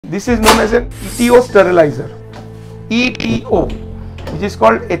This is known as an ETO sterilizer. ETO, which is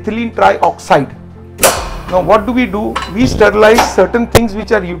called ethylene trioxide. Now what do? We sterilize certain things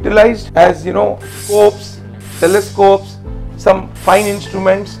which are utilized as scopes, telescopes, some fine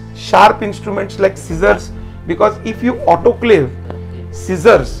instruments, sharp instruments like scissors, because if you autoclave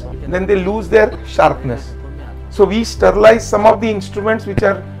scissors then they lose their sharpness. So we sterilize some of the instruments which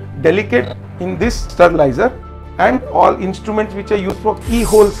are delicate in this sterilizer, and all instruments which are used for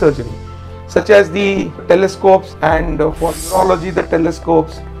keyhole surgery, such as the telescopes, and for neurology the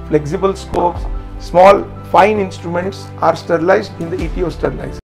telescopes, flexible scopes, small fine instruments are sterilized in the ETO sterilizer.